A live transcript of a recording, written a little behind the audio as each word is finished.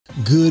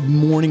Good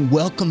morning.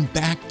 Welcome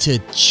back to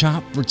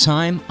Chop for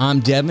Time. I'm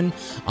Devin.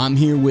 I'm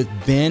here with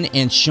Ben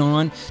and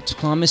Sean.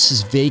 Thomas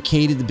has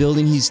vacated the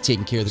building. He's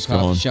taking care of the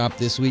coffee shop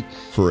this week.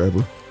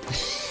 Forever.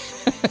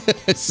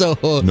 So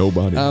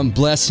nobody.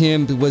 Bless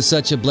him. It was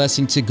such a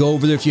blessing to go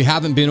over there. If you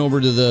haven't been over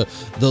to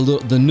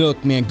the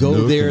Nook, man, go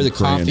Nook there. The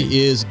Cranny. coffee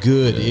is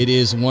good. Yeah. It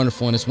is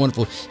wonderful, and it's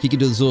wonderful. He can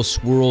do those little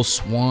swirl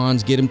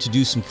swans. Get him to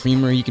do some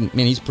creamery.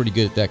 He's pretty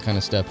good at that kind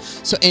of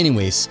stuff. So,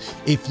 anyways,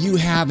 if you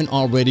haven't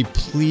already,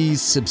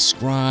 please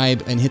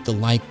subscribe and hit the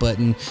like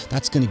button.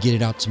 That's going to get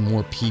it out to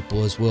more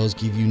people, as well as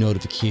give you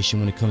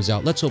notification when it comes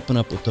out. Let's open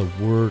up with a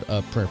word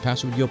of prayer.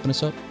 Pastor, would you open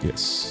us up?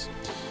 Yes.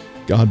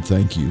 God,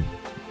 thank you.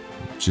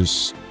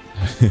 Just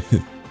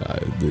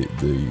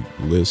the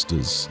list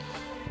is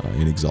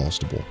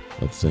inexhaustible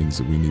of things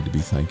that we need to be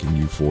thanking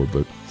you for.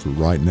 But for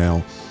right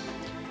now,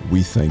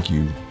 we thank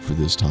you for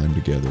this time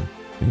together.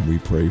 And we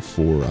pray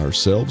for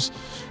ourselves.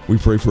 We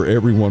pray for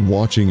everyone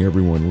watching,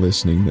 everyone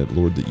listening, that,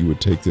 Lord, that you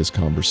would take this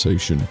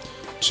conversation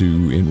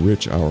to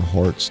enrich our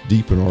hearts,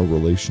 deepen our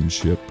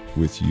relationship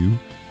with you,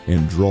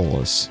 and draw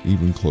us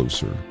even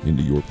closer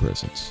into your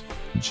presence.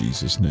 In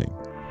Jesus' name,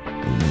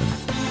 amen.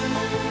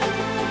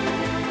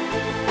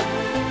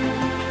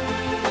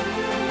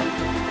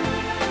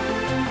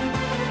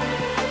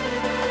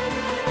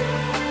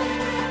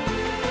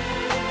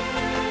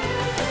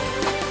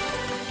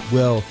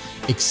 Well,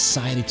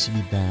 excited to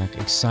be back.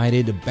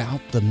 Excited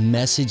about the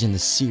message and the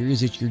series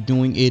that you're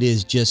doing. It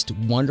is just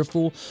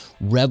wonderful.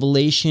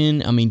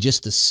 Revelation.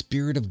 Just the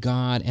Spirit of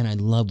God, and I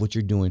love what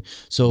you're doing.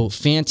 So,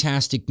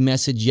 fantastic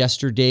message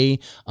yesterday.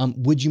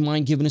 Would you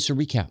mind giving us a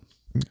recap?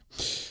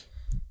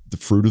 The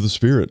fruit of the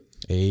Spirit.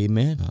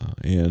 Amen.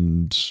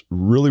 And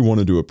really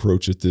wanted to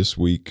approach it this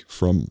week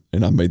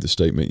and I made the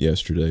statement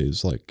yesterday,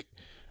 is like,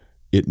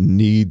 it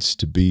needs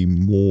to be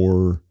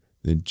more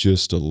than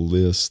just a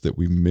list that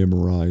we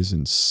memorize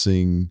and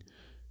sing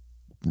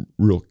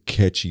real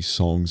catchy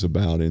songs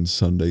about in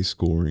Sunday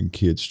school or in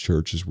kids'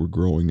 church as we're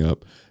growing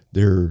up.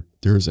 There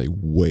is a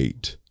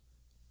weight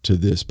to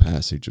this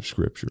passage of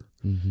Scripture.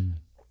 Mm-hmm.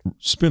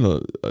 Spent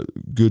a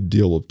good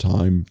deal of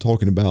time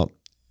talking about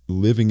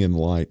living in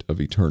light of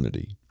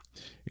eternity.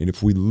 And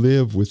if we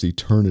live with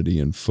eternity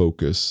in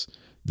focus,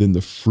 then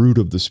the fruit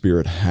of the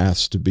Spirit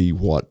has to be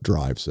what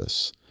drives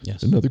us.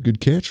 Yes. Another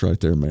good catch right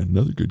there, man.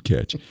 Another good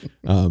catch.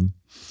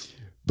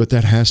 But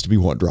that has to be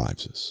what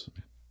drives us.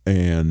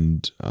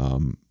 And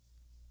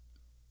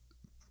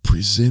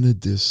presented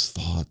this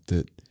thought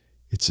that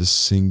it's a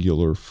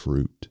singular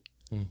fruit.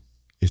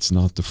 It's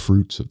not the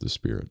fruits of the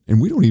Spirit. And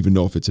we don't even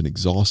know if it's an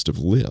exhaustive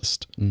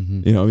list.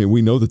 Mm-hmm.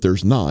 We know that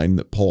there's 9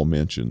 that Paul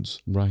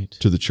mentions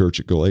to the church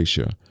at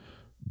Galatia,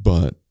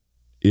 but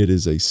it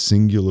is a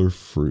singular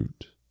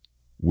fruit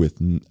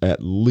with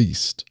at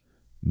least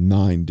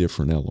 9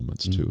 different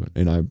elements to it.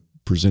 And I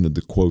presented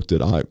the quote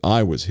that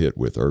I was hit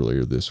with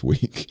earlier this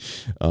week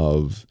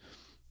of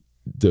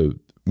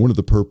one of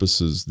the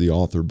purposes the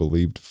author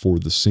believed for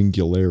the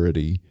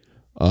singularity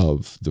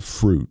of the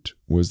fruit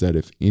was that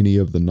if any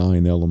of the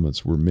 9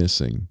 elements were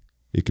missing,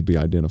 it could be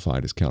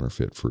identified as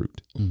counterfeit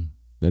fruit.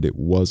 That it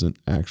wasn't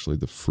actually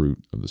the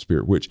fruit of the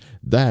Spirit, which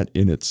that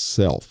in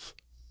itself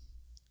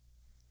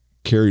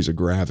carries a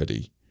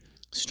gravity.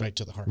 Straight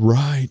to the heart.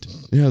 Right.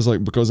 Yeah, it's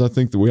like, because I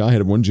think the way I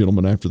had one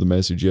gentleman after the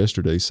message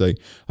yesterday say,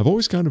 I've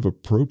always kind of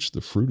approached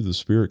the fruit of the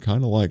Spirit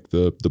kind of like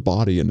the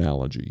body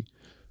analogy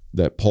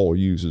that Paul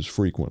uses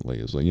frequently.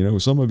 It's like,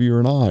 some of you are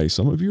an eye,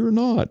 some of you are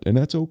not, and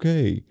that's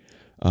okay.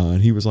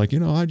 And he was like,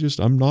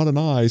 I'm not an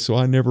eye, so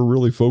I never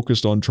really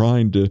focused on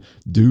trying to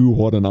do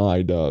what an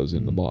eye does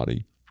in the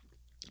body.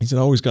 He said,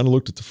 I always kind of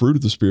looked at the fruit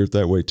of the Spirit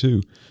that way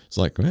too. It's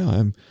like,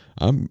 well,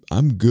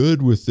 I'm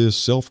good with this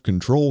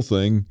self-control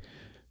thing,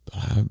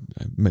 but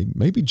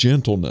maybe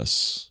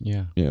gentleness.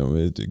 Yeah.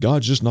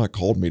 God's just not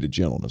called me to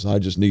gentleness. I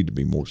just need to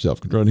be more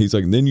self-controlled. And he's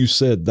like, and then you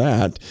said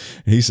that,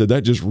 and he said,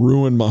 that just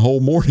ruined my whole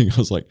morning. I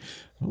was like,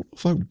 I don't know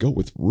if I would go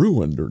with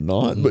ruined or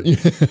not, but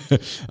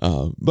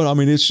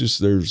it's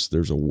just,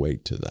 there's a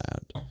weight to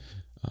that.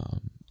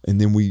 And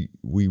then we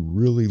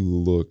really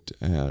looked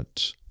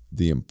at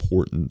the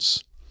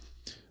importance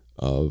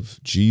of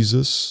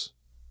Jesus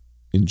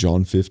in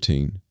John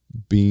 15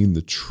 being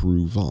the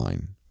true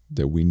vine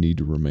that we need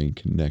to remain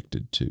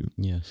connected to.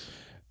 Yes.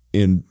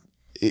 And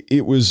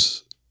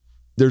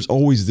there's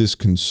always this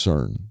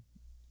concern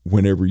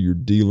whenever you're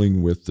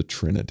dealing with the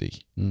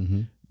Trinity,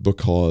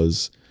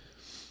 because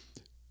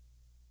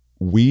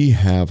we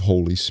have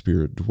Holy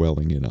Spirit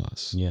dwelling in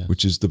us,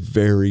 which is the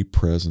very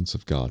presence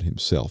of God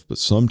himself. But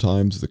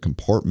sometimes the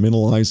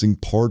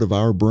compartmentalizing part of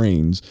our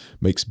brains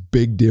makes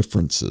big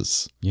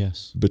differences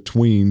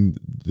between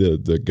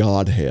the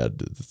Godhead,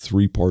 the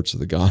 3 parts of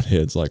the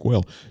Godhead. It's like,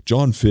 well,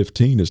 John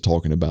 15 is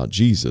talking about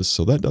Jesus,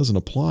 so that doesn't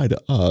apply to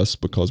us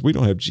because we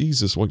don't have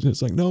Jesus.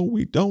 It's like, no,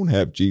 we don't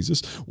have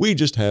Jesus. We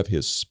just have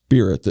his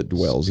Spirit that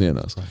dwells in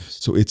us.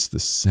 Christ. So it's the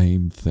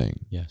same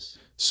thing. Yes.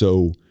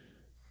 So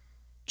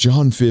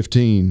John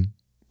 15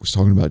 was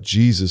talking about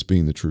Jesus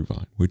being the true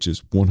vine, which is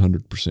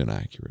 100%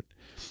 accurate.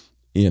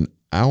 In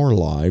our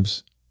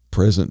lives,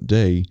 present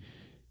day,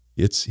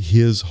 It's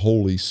his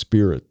Holy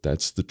Spirit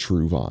that's the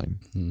true vine.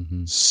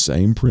 Mm-hmm.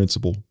 Same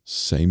principle,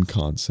 same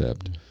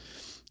concept.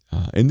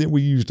 And then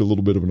we used a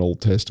little bit of an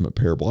Old Testament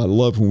parable. I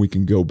love when we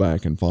can go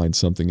back and find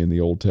something in the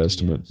Old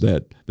Testament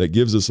that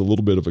gives us a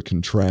little bit of a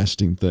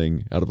contrasting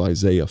thing out of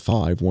Isaiah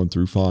 5, 1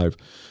 through 5,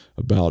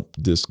 about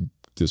this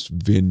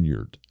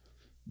vineyard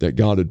that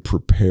God had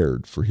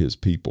prepared for his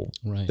people,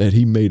 Right. that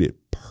he made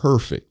it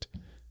perfect.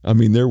 I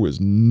mean, there was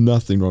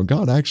nothing wrong.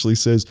 God actually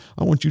says,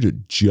 I want you to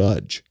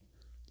judge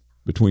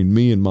between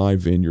me and my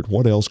vineyard.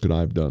 What else could I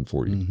have done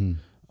for you?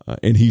 Mm-hmm.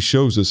 And he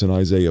shows us in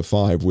Isaiah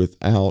 5,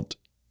 without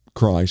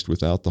Christ,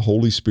 without the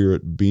Holy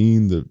Spirit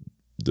being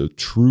the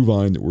true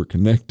vine that we're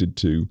connected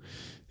to,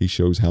 he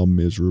shows how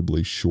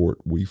miserably short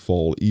we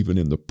fall, even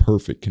in the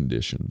perfect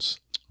conditions.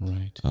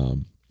 Right. I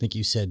think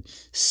you said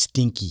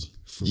stinky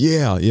fruit.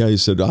 Yeah. He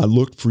said, I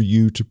looked for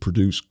you to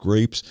produce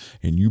grapes,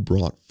 and you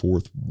brought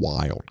forth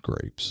wild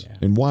grapes. Yeah.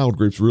 And wild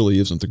grapes really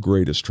isn't the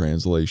greatest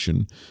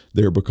translation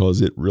there, because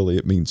it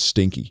means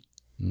stinky,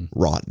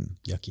 rotten.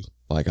 Yucky.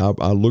 Like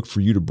I looked for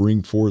you to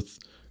bring forth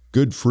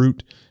good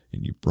fruit,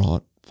 and you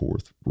brought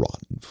forth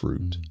rotten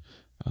fruit.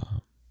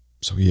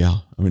 So yeah,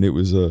 I mean,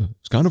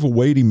 it's kind of a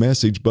weighty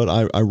message, but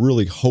I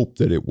really hope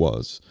that it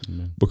was.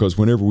 Amen. Because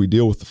whenever we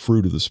deal with the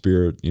fruit of the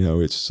Spirit,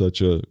 it's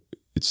such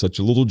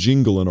a little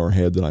jingle in our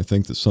head that I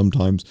think that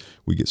sometimes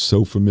we get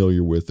so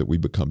familiar with that we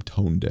become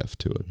tone deaf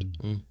to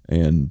it.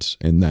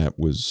 And that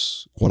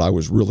was what I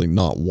was really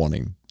not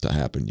wanting to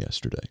happen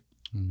yesterday.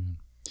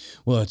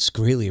 Well, it's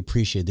greatly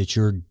appreciated that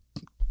you're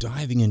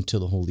diving into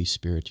the Holy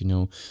Spirit,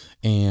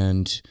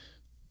 and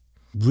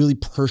really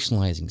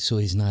personalizing. So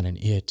he's not an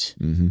it.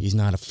 Mm-hmm. He's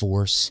not a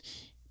force,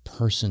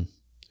 person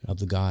of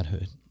the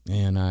Godhood.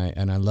 And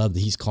I love that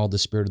he's called the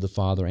Spirit of the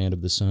Father and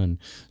of the Son.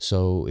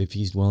 So if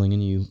he's dwelling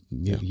in you,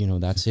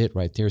 that's it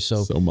right there.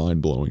 So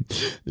mind blowing,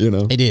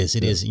 It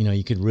is.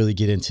 You could really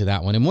get into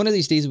that one. And one of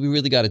these days we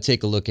really got to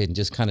take a look at and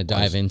just kind of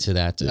dive into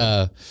that.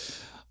 Yeah.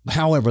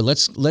 However,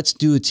 let's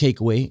do a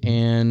takeaway,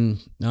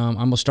 and I'm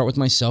gonna start with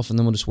myself, and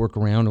then we'll just work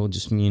around. It'll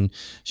just me and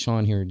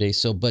Sean here today.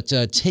 So, but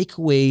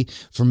takeaway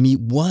for me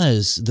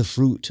was the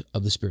fruit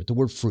of the Spirit. The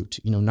word fruit,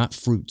 not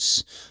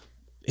fruits.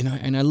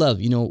 And I love,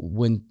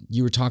 when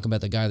you were talking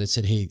about the guy that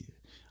said, "Hey,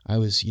 I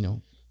was,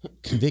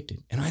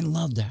 convicted," and I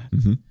love that.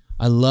 Mm-hmm.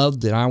 I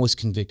love that I was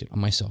convicted on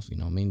myself.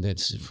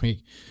 That's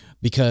pretty.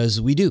 Because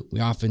we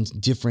often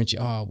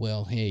differentiate,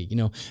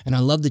 and I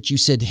love that you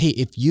said, hey,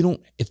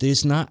 if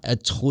there's not a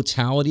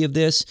totality of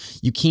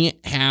this, you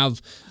can't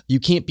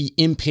be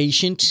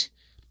impatient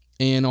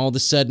and all of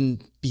a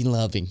sudden be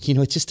loving.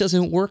 It just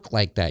doesn't work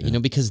like that,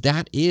 because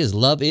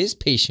love is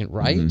patient,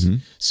 right? Mm-hmm.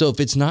 So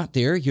if it's not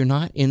there, you're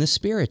not in the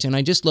Spirit. And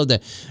I just love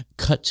that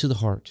cut to the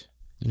heart.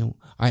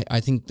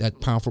 I think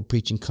that powerful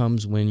preaching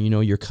comes when,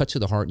 you're cut to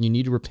the heart and you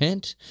need to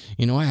repent.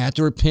 I have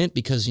to repent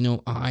because,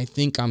 I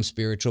think I'm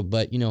spiritual,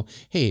 but,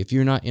 hey, if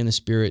you're not in the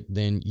Spirit,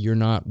 then you're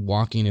not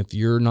walking. If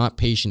you're not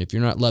patient, if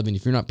you're not loving,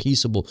 if you're not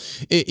peaceable,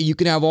 you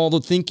can have all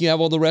the thinking, you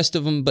have all the rest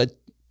of them, but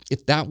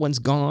if that one's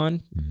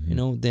gone,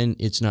 then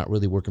it's not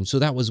really working. So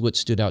that was what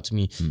stood out to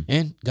me,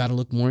 and got to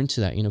look more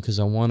into that, because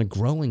I want to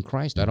grow in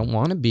Christ. I don't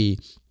want to be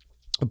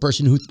a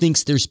person who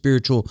thinks they're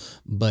spiritual,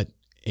 but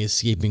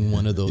escaping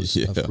one of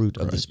those fruit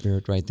of the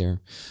Spirit right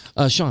there.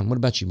 Sean, what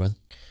about you, brother?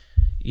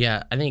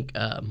 Yeah, I think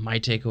my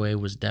takeaway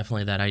was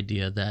definitely that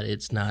idea that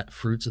it's not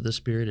fruits of the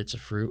Spirit, it's a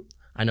fruit.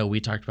 I know we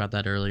talked about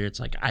that earlier. It's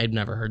like I'd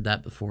never heard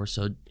that before,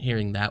 so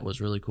hearing that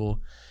was really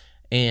cool.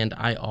 And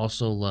I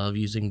also love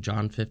using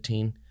John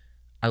 15.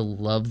 I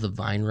love the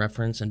vine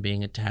reference and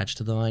being attached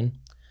to the vine.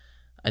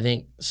 I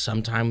think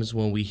sometimes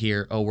when we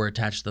hear, oh, we're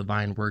attached to the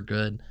vine, we're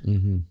good.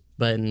 Mm-hmm.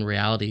 But in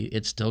reality,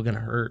 it's still going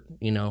to hurt.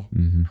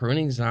 Mm-hmm.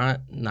 Pruning's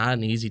not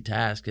an easy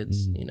task.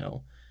 It's,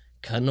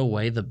 cutting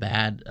away the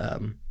bad.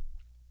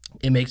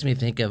 It makes me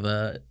think of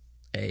a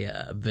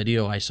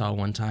video I saw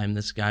one time.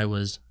 This guy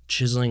was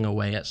chiseling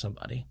away at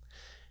somebody.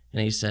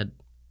 And he said,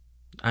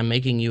 I'm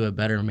making you a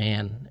better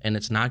man, and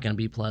it's not going to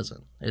be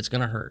pleasant. It's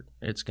going to hurt.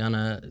 It's going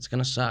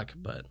to suck,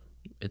 but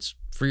it's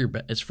for your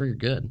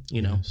good,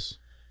 Yes.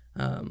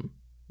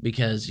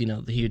 Because,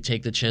 he would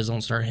take the chisel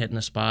and start hitting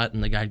a spot,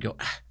 and the guy'd go,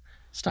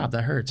 stop,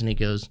 that hurts. And he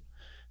goes,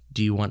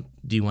 do you want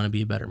to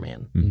be a better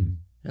man?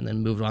 Mm-hmm. And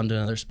then move on to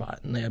another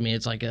spot. And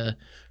it's like a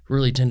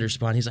really tender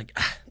spot. He's like,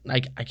 I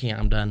can't,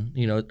 I'm done.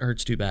 It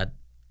hurts too bad.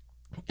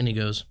 And he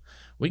goes,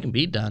 we can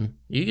be done.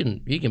 You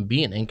can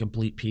be an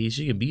incomplete piece.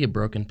 You can be a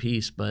broken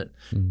piece, but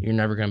you're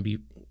never going to be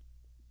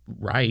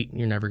right.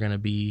 You're never going to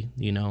be,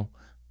 you're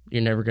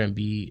never going to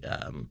be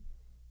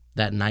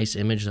that nice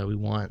image that we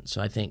want.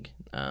 So I think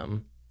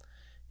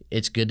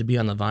it's good to be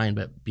on the vine,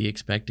 but be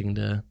expecting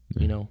to,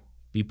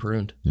 be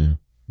pruned. Yeah.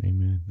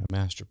 Amen. A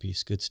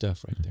masterpiece. Good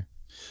stuff right there.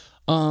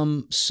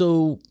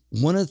 So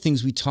one of the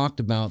things we talked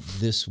about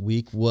this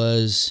week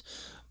was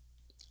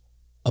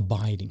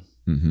abiding.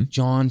 Mm-hmm.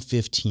 John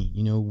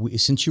 15,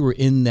 since you were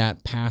in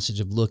that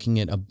passage of looking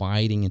at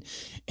abiding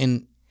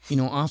and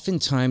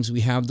oftentimes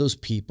we have those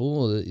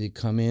people that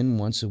come in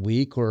once a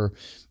week or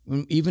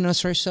even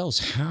us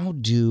ourselves, how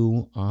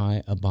do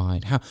I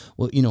abide? How,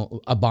 well,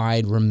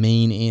 abide,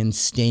 remain in,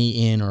 stay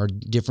in are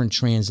different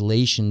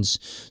translations.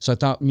 So I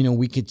thought,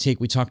 we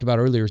talked about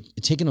earlier,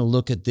 taking a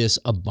look at this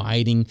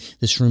abiding,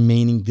 this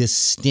remaining, this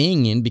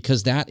staying in,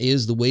 because that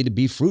is the way to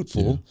be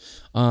fruitful.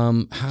 How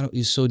do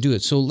you do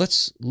it? So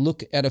let's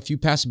look at a few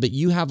passages, but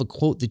you have a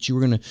quote that you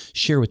were going to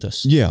share with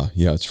us. Yeah.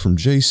 It's from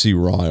J.C.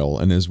 Ryle.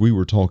 And as we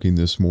were talking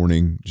this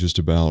morning just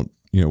about,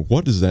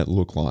 what does that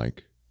look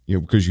like?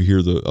 Because you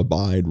hear the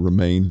abide,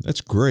 remain, that's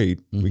great.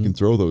 Mm-hmm. We can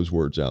throw those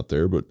words out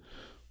there, but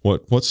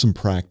what's some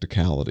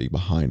practicality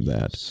behind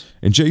that?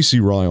 And J.C.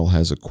 Ryle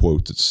has a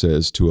quote that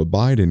says, "To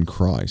abide in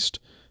Christ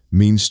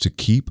means to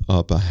keep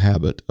up a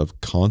habit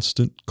of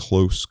constant,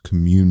 close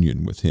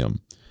communion with Him,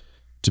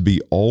 to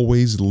be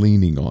always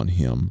leaning on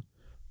Him,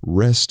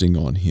 resting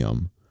on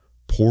Him,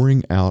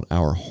 pouring out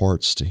our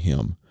hearts to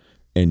Him,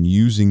 and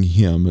using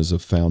Him as a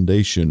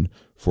foundation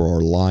for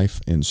our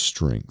life and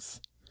strength,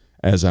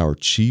 as our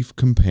chief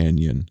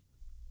companion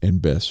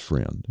and best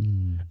friend."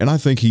 And I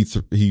think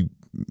he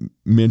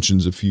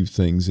mentions a few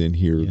things in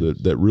here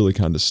that really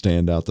kind of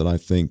stand out that I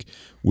think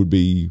would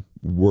be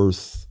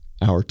worth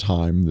our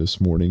time this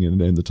morning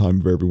and the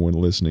time of everyone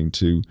listening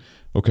to.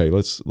 Okay,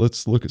 let's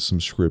look at some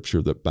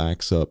scripture that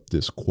backs up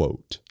this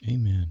quote.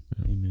 Amen.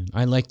 Amen.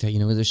 I like that.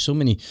 There's so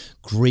many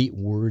great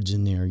words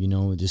in there,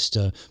 just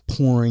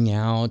pouring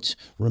out,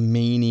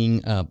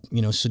 remaining,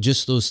 so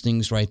just those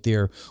things right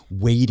there,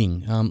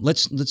 waiting.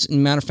 Let's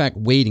matter of fact,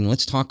 waiting.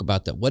 Let's talk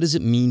about that. What does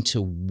it mean to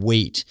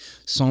wait?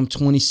 Psalm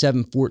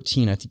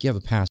 27:14. I think you have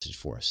a passage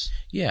for us.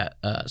 Yeah.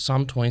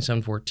 Psalm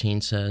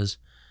 27:14 says,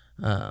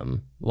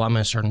 I'm going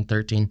to start in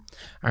 13.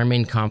 "I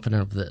remain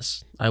confident of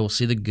this. I will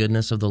see the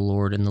goodness of the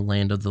Lord in the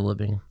land of the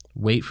living.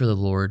 Wait for the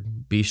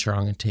Lord. Be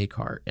strong and take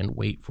heart, and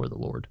wait for the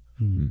Lord."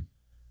 Mm-hmm.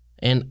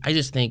 And I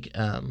just think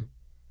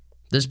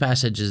this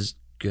passage is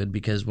good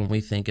because when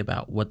we think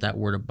about what that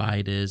word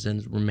abide is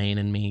and remain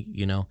in me,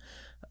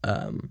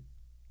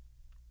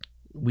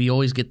 we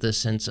always get this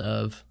sense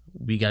of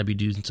we got to be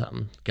doing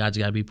something. God's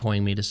got to be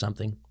pointing me to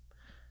something.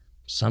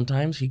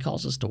 Sometimes He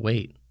calls us to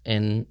wait,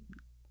 and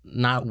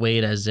not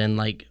wait as in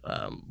like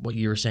what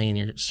you were saying in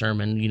your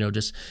sermon,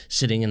 just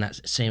sitting in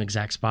that same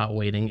exact spot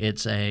waiting.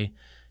 It's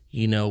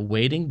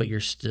waiting, but you're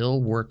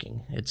still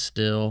working.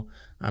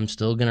 I'm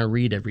still going to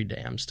read every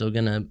day. I'm still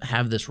going to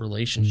have this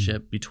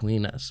relationship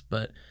between us,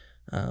 but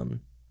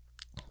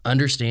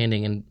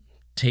understanding and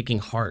taking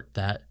heart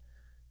that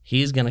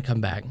He is going to come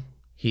back.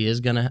 He is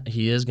going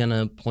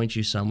to point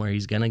you somewhere.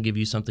 He's going to give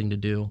you something to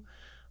do,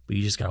 but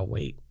you just got to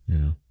wait.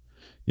 Yeah.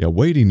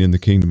 Waiting in the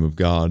kingdom of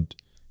God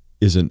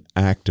is an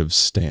active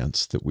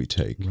stance that we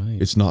take.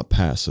 Right. It's not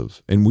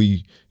passive. And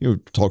we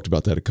talked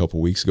about that a couple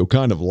of weeks ago,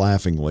 kind of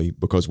laughingly,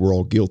 because we're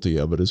all guilty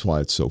of it, is why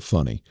it's so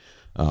funny.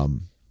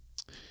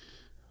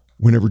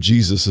 Whenever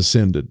Jesus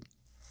ascended,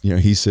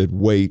 He said,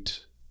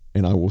 "Wait,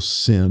 and I will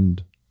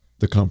send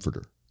the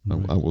Comforter.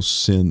 Right. I will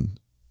send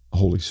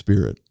Holy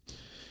Spirit."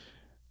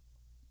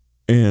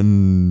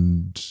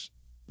 And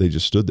they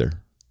just stood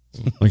there.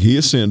 Like He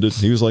ascended.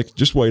 He was like,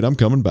 "Just wait, I'm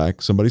coming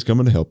back. Somebody's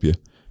coming to help you."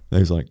 And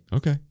He's like,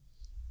 "Okay."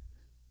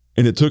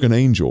 And it took an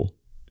angel,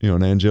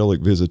 an angelic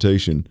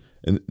visitation.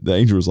 And the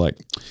angel was like,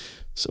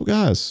 "So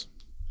guys,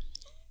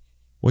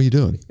 what are you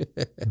doing?"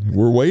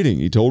 "We're waiting.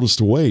 He told us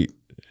to wait."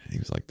 And He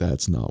was like,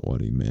 "That's not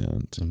what He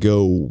meant.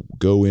 Go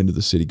into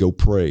the city, go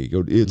pray.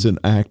 It's an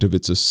active,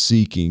 it's a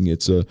seeking,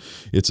 it's a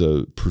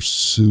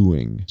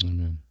pursuing.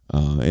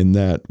 And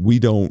that we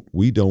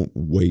don't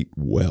wait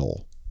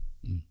well,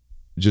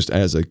 just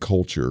as a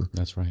culture.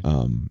 That's right.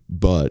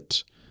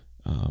 But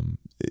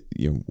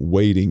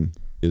waiting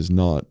is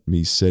not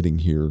me sitting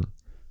here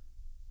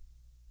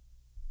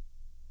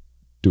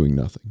doing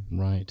nothing.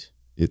 Right.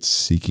 It's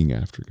seeking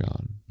after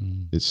God.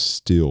 It's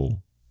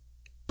still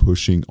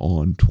pushing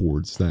on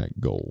towards that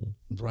goal.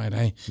 Right.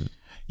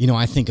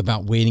 I think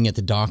about waiting at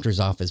the doctor's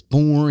office,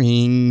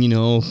 boring,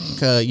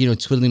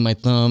 twiddling my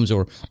thumbs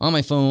or on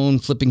my phone,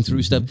 flipping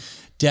through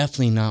stuff.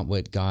 Definitely not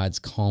what God's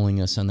calling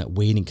us on, that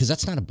waiting, because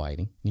that's not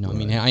abiding. Right. I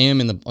mean, I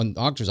am in the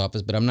doctor's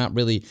office, but I'm not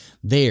really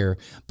there.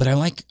 But I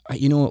like,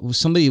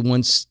 somebody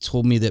once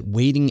told me that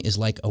waiting is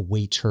like a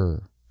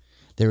waiter.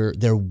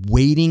 They're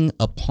waiting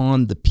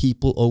upon the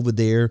people over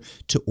there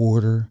to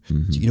order.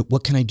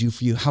 What can I do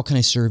for you? How can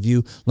I serve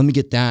you? Let me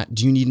get that.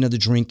 Do you need another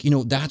drink?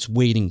 That's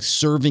waiting,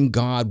 serving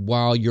God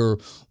while you're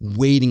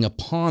waiting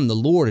upon the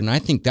Lord. And I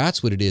think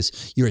that's what it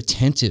is. You're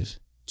attentive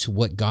to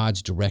what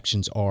God's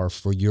directions are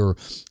for your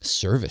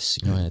service.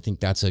 And I think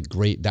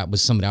that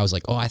was somebody I was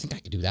like, oh, I think I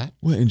could do that.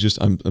 Well, and just,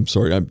 I'm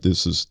sorry,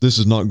 this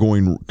is not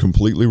going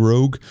completely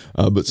rogue,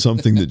 but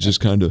something that just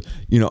kind of,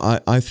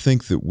 I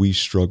think that we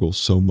struggle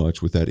so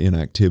much with that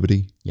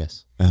inactivity.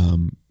 Yes.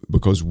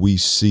 Because we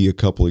see a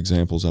couple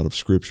examples out of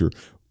Scripture.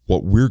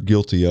 What we're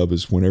guilty of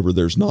is whenever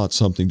there's not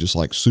something just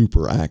like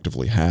super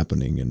actively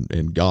happening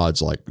and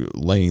God's like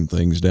laying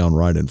things down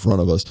right in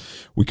front of us,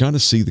 we kind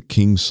of see the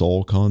King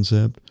Saul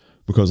concept.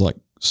 Because like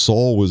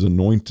Saul was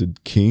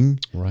anointed king.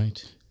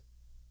 Right.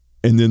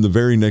 And then the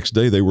very next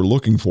day they were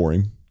looking for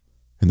him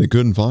and they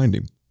couldn't find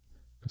him.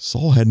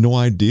 Saul had no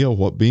idea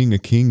what being a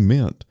king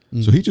meant.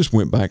 So he just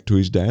went back to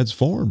his dad's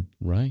farm.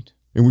 Right.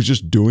 And was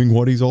just doing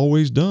what he's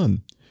always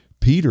done.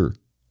 Peter,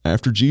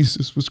 after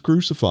Jesus was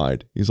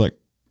crucified, he's like,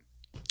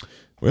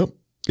 well,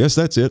 guess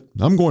that's it.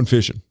 I'm going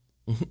fishing.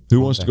 Who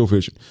wants to go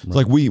fishing? It's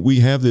like we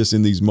have this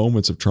in these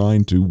moments of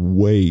trying to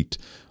wait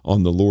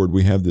on the Lord.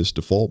 We have this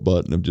default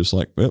button of just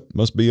like, well,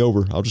 must be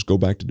over. I'll just go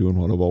back to doing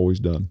what I've always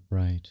done.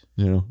 Right.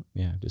 You know?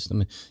 Yeah. Just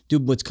do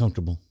what's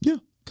comfortable. Yeah.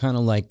 Kind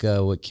of like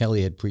what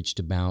Kelly had preached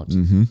about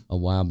a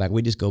while back.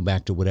 We just go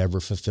back to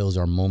whatever fulfills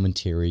our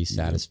momentary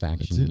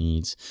satisfaction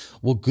needs.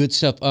 Well, good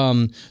stuff.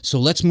 So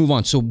let's move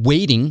on. So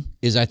waiting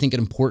is, I think, an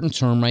important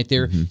term right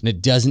there. And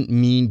it doesn't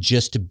mean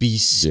just to be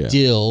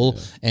still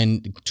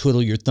and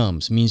twiddle your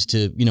thumbs. It means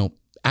to,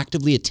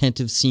 actively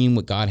attentive, seeing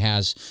what God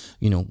has,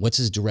 what's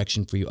his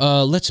direction for you.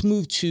 Let's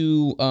move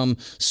to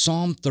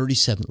Psalm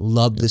 37.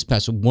 Love this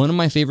passage. One of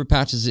my favorite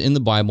passages in the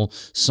Bible,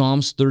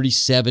 Psalms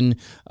 37,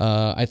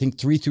 I think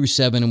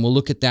 3-7, and we'll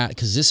look at that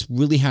because this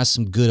really has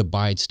some good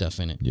abide stuff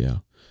in it. Yeah.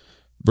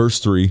 Verse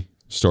 3,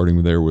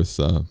 starting there with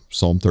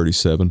Psalm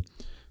 37,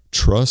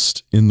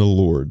 trust in the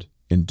Lord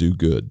and do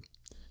good.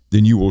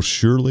 Then you will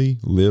surely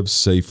live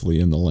safely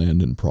in the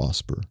land and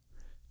prosper.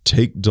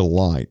 Take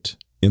delight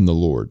in the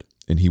Lord,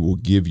 and he will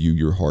give you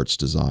your heart's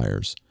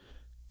desires.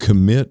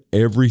 Commit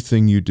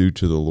everything you do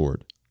to the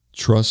Lord.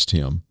 Trust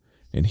him,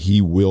 and he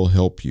will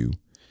help you.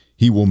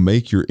 He will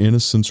make your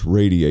innocence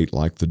radiate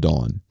like the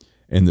dawn,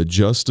 and the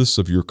justice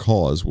of your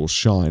cause will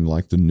shine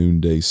like the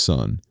noonday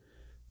sun.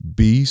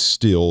 Be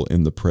still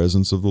in the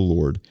presence of the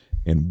Lord,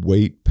 and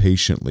wait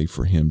patiently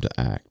for him to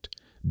act.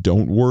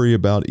 Don't worry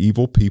about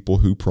evil people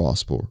who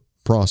prosper,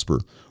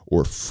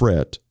 or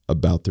fret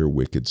about their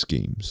wicked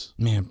schemes.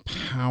 Man,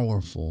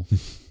 powerful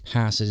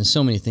passage, and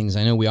so many things.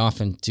 I know we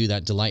often do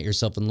that, delight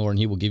yourself in the Lord and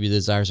he will give you the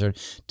desires.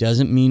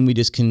 Doesn't mean we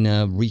just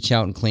can reach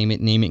out and claim it,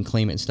 name it and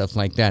claim it and stuff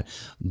like that.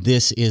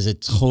 This is a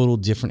total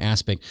different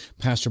aspect.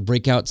 Pastor,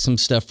 break out some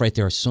stuff right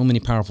there. So many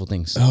powerful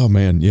things. Oh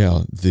man,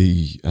 yeah.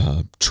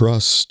 The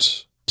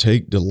trust,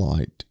 take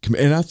delight.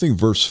 And I think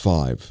verse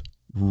 5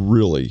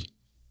 really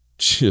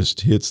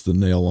just hits the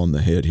nail on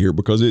the head here,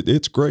 because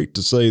it's great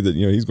to say that,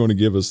 he's going to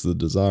give us the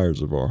desires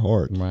of our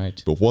heart.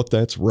 Right. But what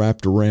that's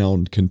wrapped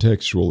around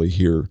contextually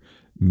here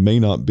may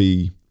not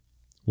be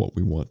what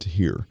we want to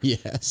hear.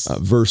 Yes.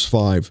 Verse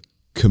 5,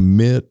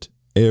 commit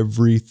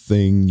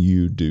everything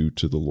you do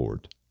to the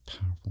Lord.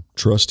 Powerful.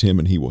 Trust him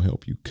and he will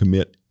help you.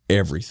 Commit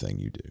everything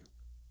you do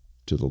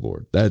to the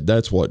Lord.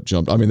 That's what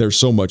jumped. I mean, there's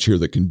so much here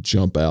that can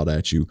jump out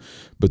at you,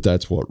 but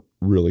that's what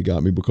really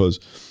got me,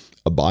 because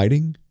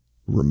abiding,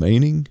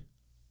 remaining,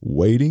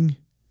 waiting,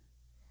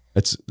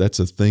 that's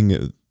a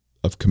thing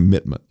of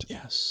commitment.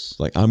 Yes.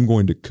 Like, I'm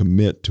going to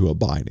commit to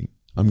abiding.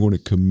 I'm going to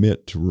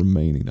commit to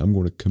remaining. I'm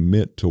going to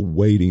commit to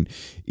waiting,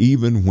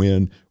 even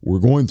when we're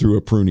going through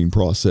a pruning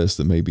process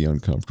that may be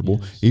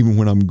uncomfortable, even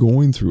when I'm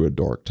going through a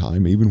dark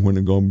time, even when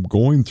I'm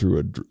going through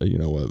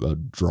a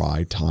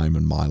dry time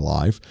in my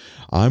life.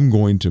 I'm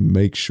going to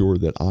make sure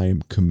that I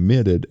am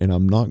committed, and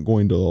I'm not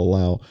going to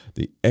allow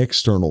the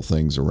external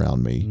things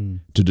around me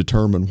to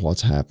determine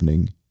what's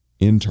happening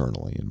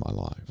internally in my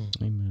life.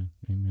 Amen.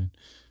 Amen.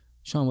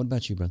 Sean, what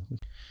about you, brother?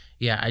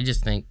 Yeah, I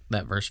just think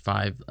that verse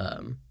 5,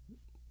 I'm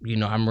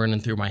running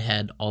through my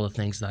head all the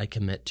things that I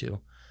commit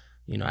to.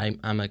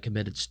 I'm a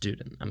committed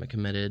student. I'm a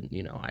committed,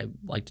 I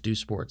like to do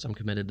sports. I'm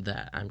committed to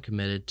that. I'm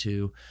committed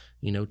to,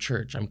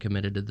 church. I'm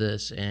committed to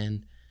this.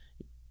 And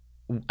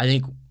I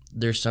think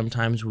there's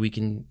sometimes we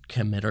can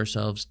commit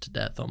ourselves to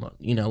death almost,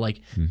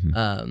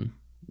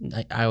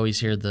 I always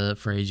hear the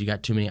phrase, you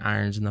got too many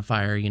irons in the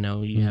fire,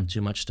 you have too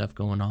much stuff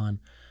going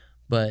on.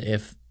 But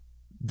if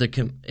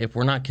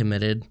we're not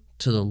committed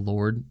to the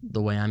Lord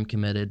the way I'm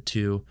committed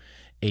to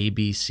A,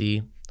 B,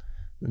 C,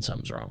 then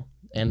something's wrong.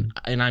 And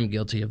I'm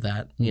guilty of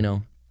that,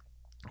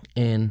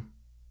 And,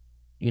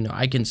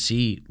 I can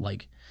see,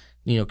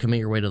 commit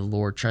your way to the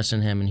Lord, trust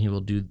in him, and he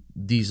will do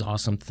these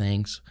awesome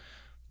things.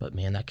 But,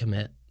 man,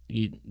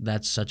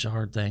 that's such a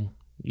hard thing.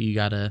 You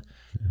got to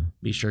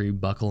be sure you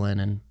buckle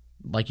in, and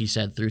like you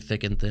said, through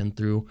thick and thin,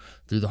 through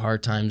the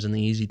hard times and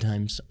the easy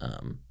times,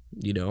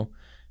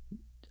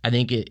 I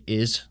think it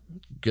is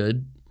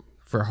good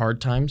for hard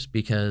times,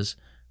 because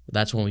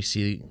that's when we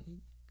see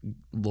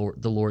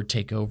the Lord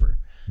take over.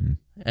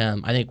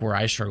 I think where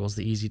I struggle is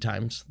the easy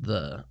times.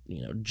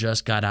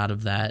 Just got out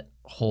of that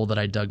hole that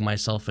I dug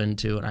myself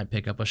into, and I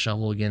pick up a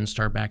shovel again,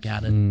 start back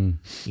at it.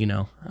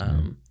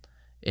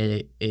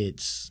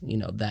 It's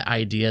that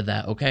idea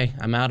that, okay,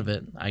 I'm out of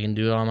it, I can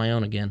do it on my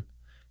own again.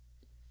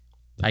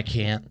 I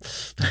can't.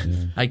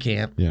 I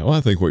can't. Yeah, well,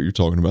 I think what you're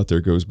talking about there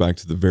goes back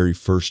to the very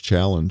first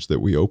challenge that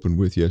we opened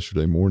with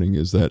yesterday morning,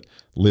 is that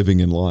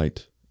living in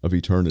light of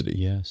eternity.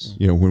 Yes.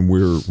 When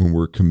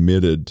we're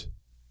committed,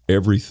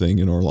 everything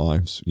in our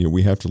lives,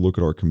 we have to look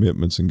at our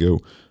commitments and go,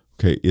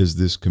 okay, is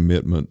this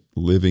commitment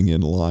living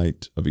in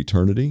light of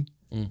eternity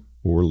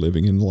or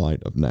living in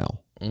light of now?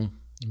 Amen.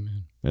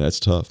 And that's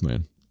tough,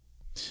 man.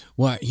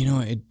 Well,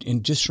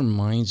 it just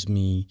reminds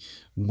me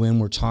when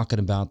we're talking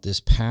about this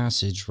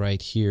passage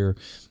right here,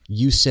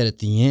 you said at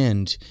the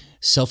end,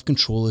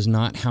 self-control is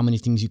not how many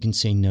things you can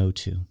say no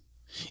to.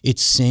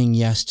 It's saying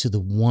yes to the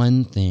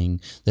one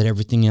thing that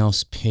everything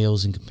else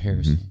pales in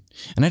comparison.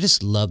 Mm-hmm. And I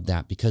just love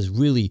that because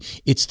really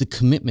it's the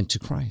commitment to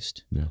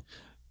Christ. Yeah.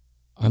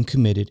 I'm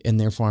committed and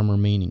therefore I'm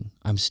remaining.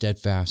 I'm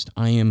steadfast.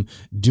 I am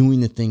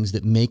doing the things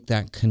that make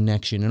that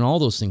connection and all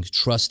those things.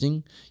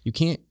 Trusting. You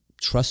can't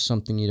trust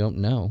something you don't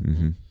know.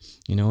 Mm-hmm.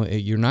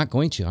 You're not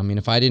going to. I mean,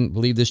 if I didn't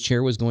believe this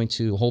chair was going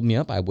to hold me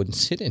up, I wouldn't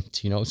sit in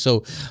it,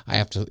 So I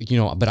have to,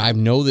 but I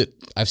know that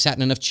I've sat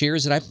in enough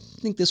chairs that I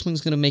think this one's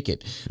going to make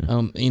it.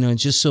 Yeah.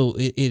 Just so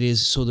it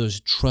is, so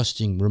there's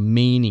trusting,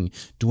 remaining,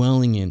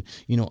 dwelling in,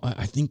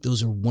 I think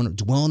those are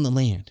dwell in the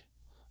land.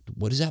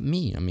 What does that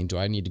mean? I mean, do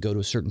I need to go to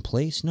a certain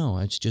place? No,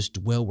 it's just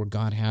dwell where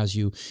God has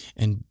you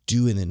and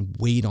do and then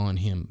wait on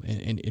him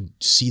and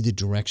see the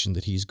direction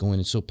that he's going.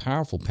 It's so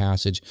powerful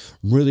passage.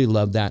 Really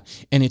love that.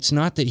 And it's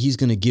not that he's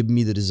going to give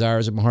me the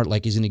desires of my heart,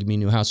 like he's going to give me a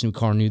new house, new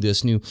car, new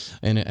this, new,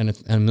 and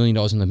 $1 million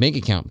in the bank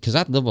account, because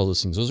I love all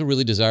those things. Those are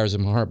really desires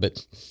of my heart.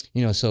 But,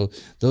 so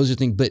those are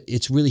things, but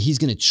it's really, he's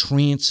going to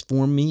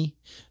transform me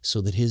so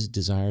that his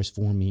desires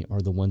for me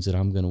are the ones that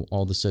I'm going to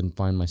all of a sudden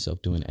find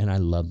myself doing. And I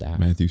love that.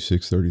 Matthew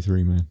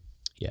 6:33, man.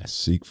 Yes.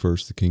 Seek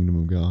first the kingdom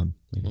of God,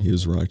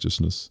 his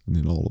righteousness, and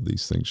then all of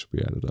these things shall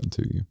be added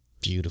unto you.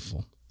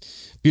 Beautiful.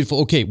 Beautiful.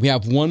 Okay, we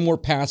have one more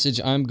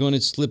passage I'm going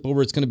to slip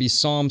over. It's going to be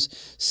Psalms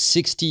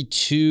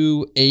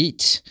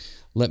 62:8.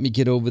 Let me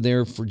get over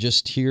there for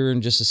just here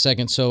in just a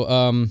second.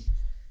 So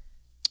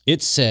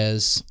it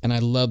says, and I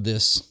love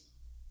this,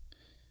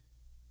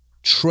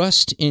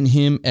 trust in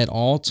him at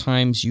all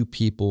times, you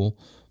people.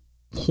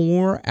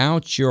 Pour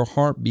out your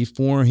heart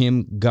before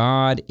him.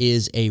 God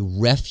is a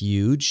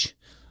refuge,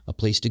 a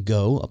place to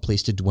go, a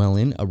place to dwell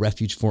in, a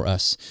refuge for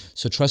us.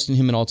 So trust in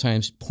him at all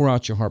times. Pour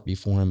out your heart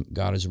before him.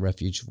 God is a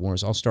refuge for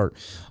us. I'll start.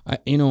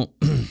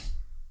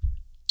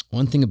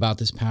 One thing about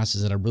this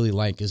passage that I really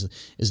like is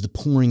the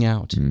pouring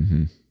out.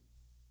 Mm-hmm.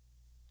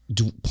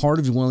 Part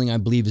of dwelling, I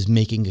believe, is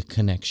making a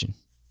connection.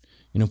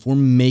 If we're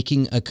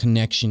making a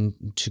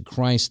connection to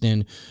Christ,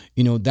 then,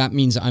 that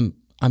means I'm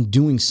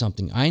doing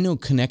something. I know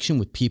connection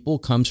with people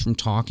comes from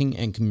talking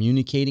and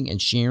communicating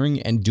and sharing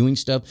and doing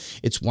stuff.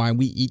 It's why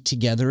we eat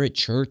together at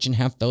church and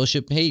have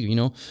fellowship. Hey,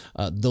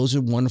 those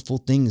are wonderful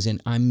things. And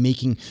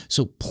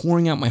so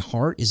pouring out my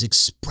heart is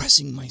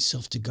expressing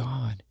myself to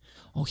God.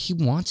 Oh, he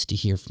wants to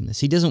hear from this.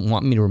 He doesn't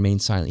want me to remain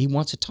silent. He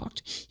wants to talk.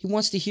 He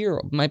wants to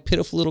hear my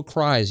pitiful little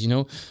cries,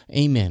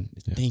 Amen.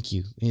 Yeah. Thank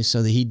you.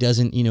 So that he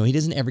doesn't, he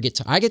doesn't ever get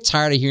tired. I get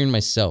tired of hearing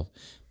myself,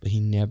 but he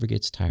never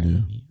gets tired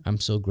of me. I'm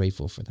so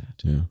grateful for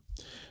that. Yeah.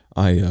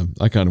 I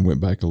kind of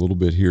went back a little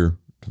bit here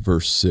to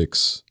verse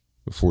 6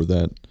 before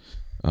that.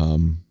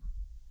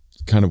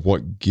 Kind of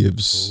what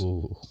gives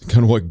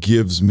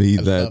me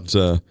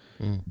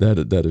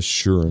that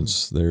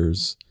assurance.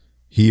 There's,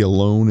 he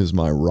alone is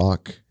my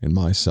rock and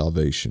my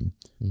salvation,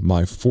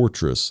 my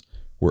fortress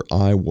where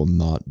I will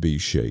not be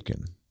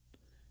shaken.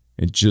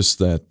 And just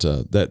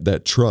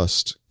that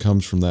trust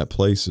comes from that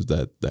place, is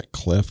that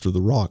cleft of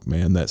the rock,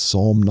 man, that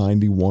Psalm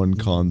 91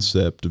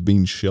 concept of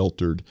being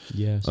sheltered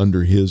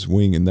under his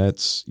wing. And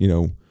that's,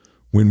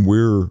 when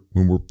we're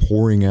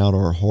pouring out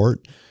our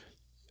heart,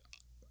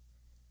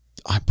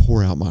 I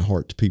pour out my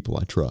heart to people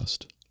I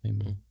trust.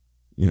 Amen.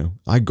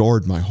 I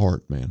guard my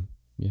heart, man.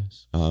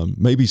 Yes.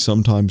 Maybe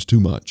sometimes too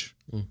much,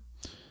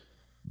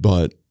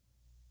 but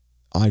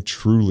I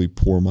truly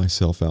pour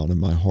myself out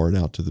and my heart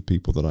out to the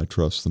people that I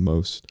trust the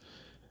most.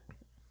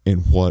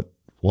 And what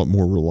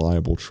more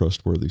reliable,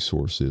 trustworthy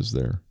source is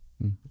there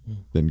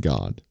than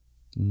God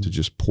to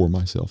just pour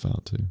myself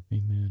out to?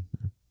 Amen.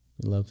 Yeah.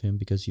 We love him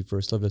because he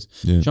first loved us.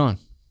 Yeah. John.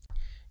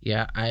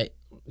 Yeah,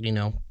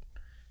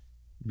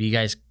 you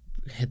guys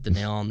hit the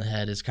nail on the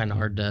head. It's kind of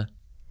hard to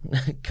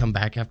come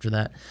back after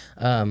that.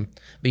 But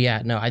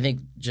yeah, no, I think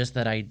just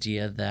that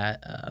idea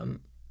that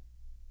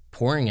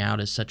pouring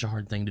out is such a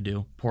hard thing to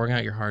do. Pouring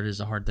out your heart is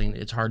a hard thing.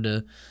 It's hard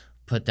to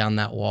put down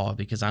that wall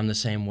because I'm the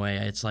same way.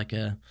 It's like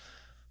it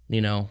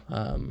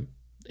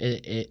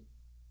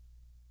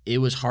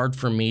was hard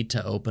for me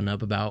to open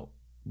up about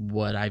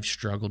what I've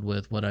struggled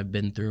with, what I've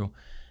been through.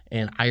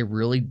 And I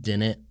really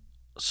didn't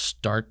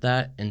start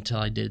that until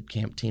I did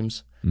camp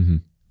teams. Mm-hmm.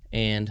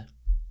 And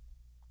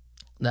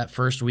that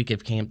first week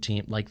of camp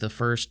team, like the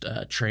first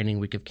training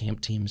week of camp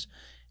teams,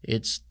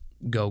 it's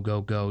go, go,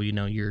 go.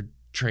 You're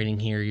training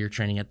here, you're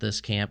training at this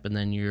camp, and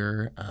then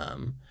you're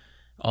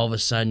all of a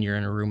sudden you're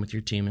in a room with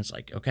your team. It's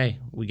like, okay,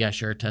 we got to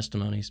share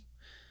testimonies.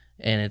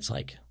 And it's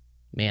like,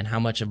 man, how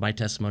much of my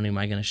testimony am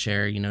I going to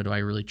share? Do I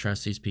really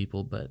trust these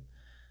people? But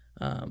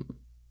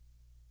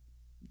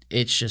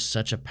it's just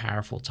such a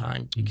powerful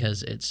time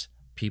because it's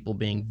people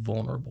being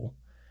vulnerable.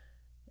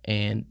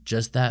 And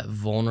just that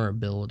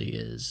vulnerability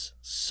is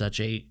such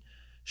a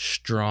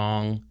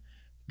strong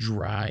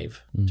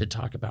drive to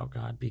talk about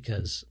God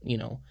because,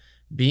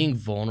 being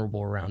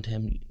vulnerable around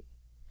him,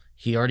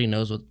 he already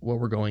knows what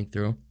we're going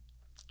through.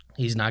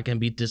 He's not going to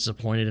be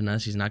disappointed in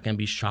us. He's not going to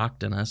be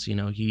shocked in us. You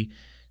know,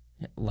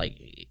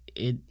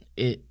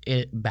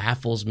 it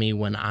baffles me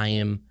when I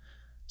am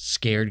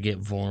scared to get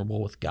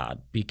vulnerable with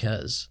God,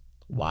 because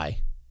why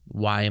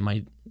am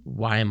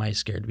I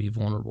scared to be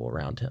vulnerable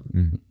around him?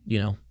 Mm-hmm. You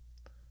know?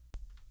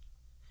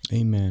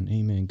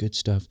 Amen. Good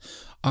stuff.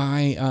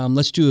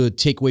 Let's do a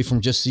takeaway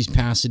from just these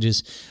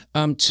passages.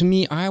 To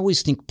me, I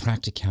always think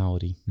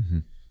practicality. Mm-hmm.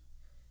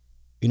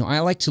 You know, I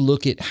like to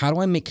look at how do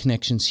I make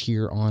connections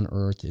here on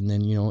earth, and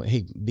then, you know,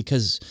 hey,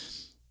 because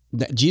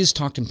Jesus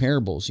talked in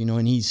parables, you know,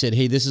 and he said,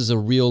 hey, this is a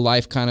real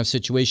life kind of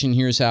situation.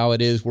 Here's how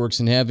it is,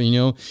 works in heaven, you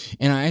know.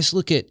 And I just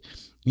look at,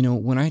 you know,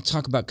 when I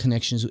talk about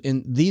connections,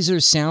 and these are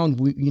sound,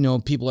 you know,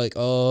 people like,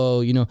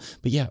 oh, you know,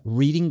 but yeah,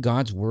 reading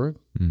God's word,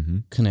 Mm-hmm.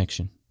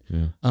 connection.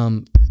 Yeah.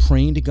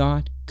 Praying to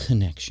God,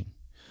 connection.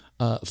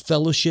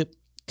 Fellowship,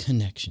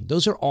 connection.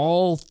 Those are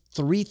all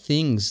three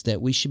things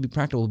that we should be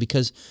practical,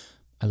 because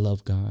I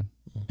love God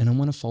and I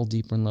want to fall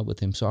deeper in love with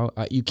him. So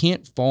you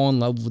can't fall in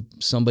love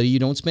with somebody you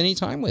don't spend any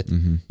time with.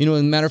 Mm-hmm. You know,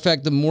 as a matter of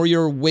fact, the more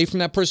you're away from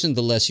that person,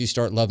 the less you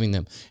start loving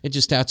them.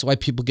 That's why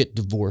people get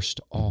divorced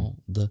all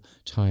the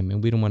time.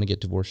 And we don't want to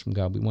get divorced from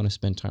God. We want to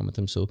spend time with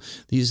him. So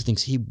these are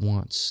things he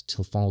wants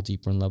to fall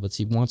deeper in love with.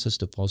 He wants us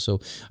to fall.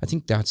 So I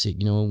think that's it.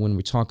 You know, when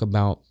we talk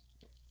about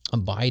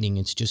abiding,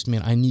 it's just,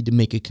 man, I need to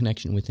make a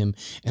connection with him,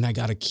 and I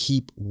got to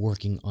keep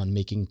working on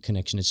making a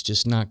connection. It's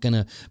just not going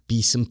to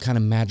be some kind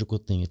of magical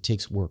thing. It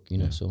takes work, you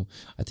know. Yeah. So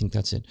I think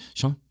that's it.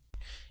 Sean?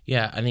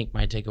 Yeah, I think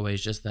my takeaway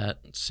is just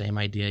that same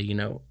idea, you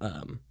know,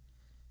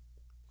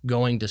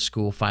 going to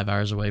school 5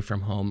 hours away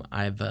from home.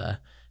 I've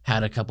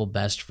had a couple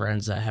best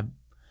friends that have,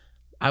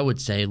 I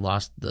would say,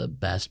 lost the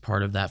best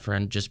part of that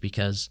friend just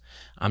because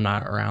I'm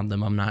not around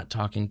them. I'm not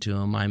talking to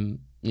them.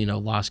 I'm, you know,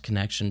 lost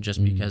connection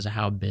just because of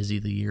how busy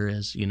the year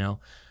is, you know.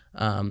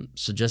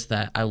 So just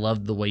that, I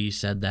love the way you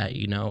said that,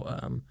 you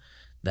know,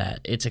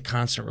 that it's a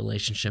constant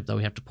relationship that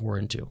we have to pour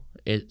into.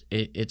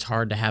 It's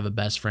hard to have a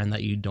best friend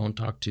that you don't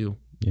talk to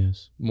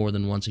more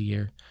than once a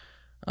year.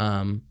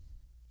 So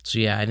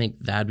yeah, I think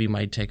that'd be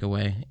my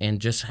takeaway, and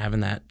just having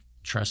that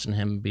trust in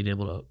him, being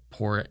able to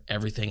pour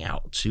everything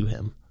out to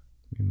him.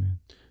 Amen.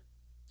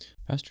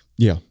 Pastor?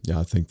 Yeah,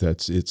 I think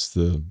it's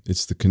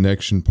the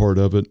connection part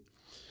of it.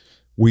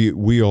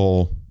 We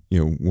all, you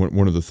know,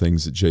 one of the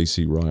things that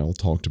J.C. Ryle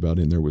talked about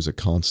in there was a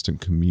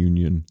constant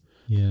communion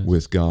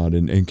with God,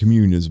 and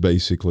communion is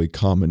basically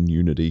common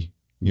unity,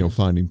 you know,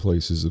 finding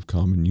places of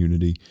common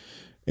unity.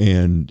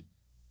 And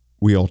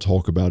we all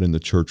talk about in the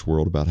church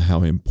world about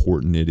how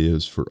important it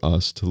is for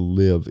us to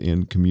live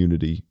in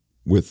community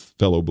with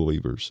fellow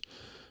believers.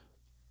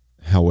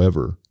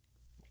 However,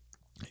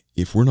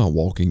 if we're not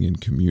walking in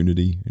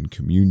community and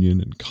communion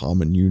and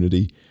common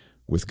unity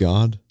with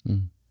God,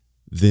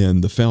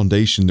 then the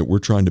foundation that we're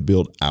trying to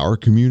build our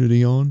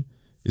community on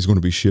is going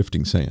to be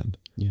shifting sand.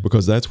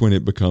 Because that's when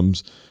it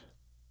becomes,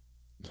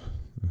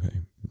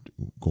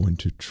 going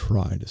to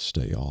try to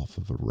stay off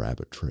of a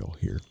rabbit trail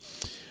here.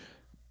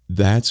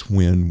 That's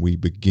when we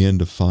begin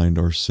to find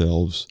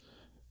ourselves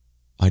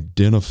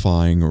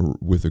identifying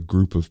with a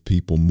group of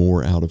people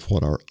more out of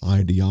what our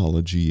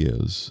ideology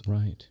is,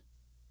 right,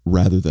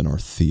 rather than our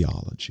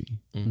theology.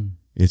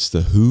 It's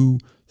the who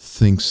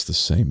thinks the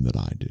same that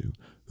I do,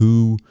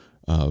 who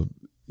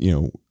you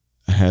know,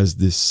 has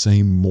this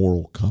same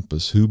moral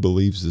compass, who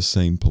believes the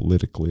same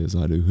politically as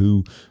I do,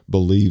 who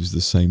believes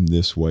the same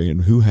this way,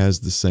 and who has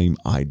the same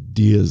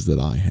ideas that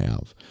I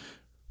have.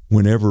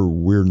 Whenever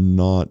we're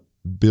not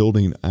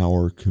building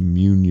our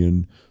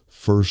communion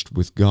first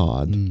with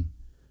God,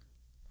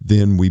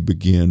 then we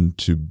begin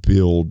to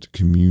build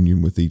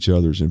communion with each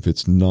other. And if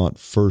it's not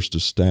first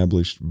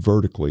established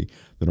vertically,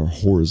 then our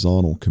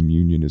horizontal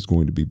communion is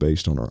going to be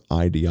based on our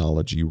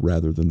ideology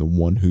rather than the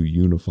one who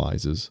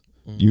unifies us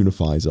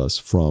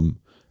from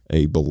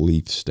a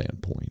belief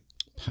standpoint.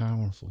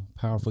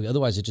 Powerful.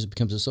 Otherwise, it just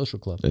becomes a social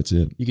club. That's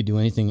it. You could do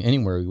anything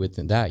anywhere with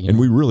that. And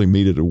we really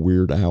meet at a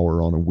weird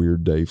hour on a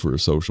weird day for a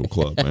social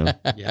club, man.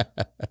 Yeah.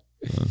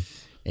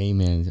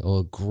 Amen.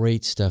 Oh,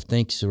 great stuff.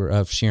 Thanks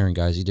for sharing,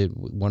 guys. You did a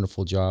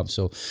wonderful job.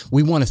 So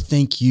we want to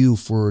thank you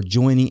for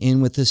joining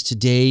in with us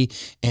today.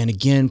 And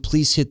again,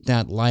 please hit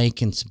that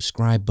like and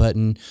subscribe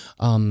button.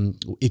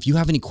 If you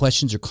have any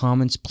questions or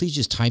comments, please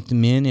just type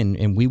them in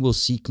and we will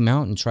seek them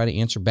out and try to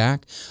answer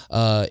back.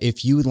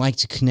 If you would like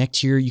to connect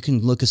here, you can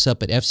look us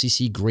up at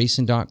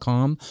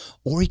fccgrayson.com,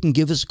 or you can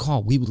give us a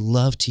call. We would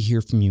love to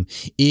hear from you.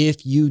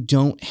 If you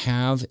don't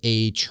have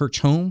a church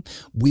home,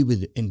 we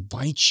would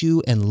invite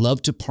you and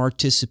love to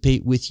participate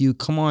with you.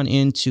 Come on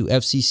into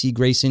FCC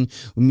Grayson.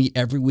 We meet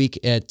every week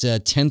at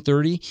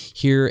 10:30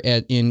 here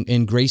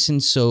in Grayson.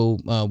 So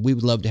we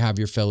would love to have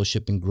your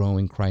fellowship and grow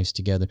in Christ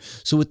together.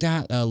 So with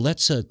that,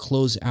 let's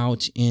close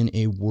out in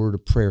a word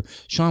of prayer.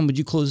 Sean, would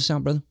you close us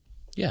out, brother?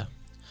 Yeah.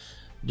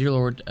 Dear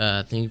Lord,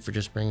 thank you for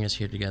just bringing us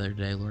here together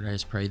today. Lord, I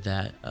just pray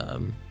that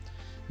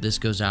this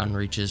goes out and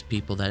reaches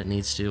people that it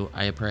needs to.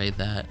 I pray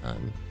that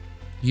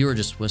you are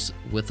just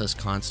with us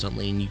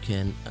constantly, and you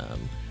can...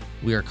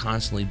 we are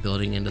constantly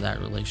building into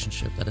that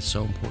relationship that is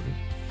so important.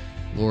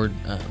 Lord,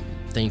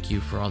 thank you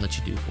for all that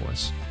you do for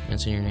us. And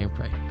it's in your name we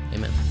pray.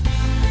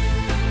 Amen.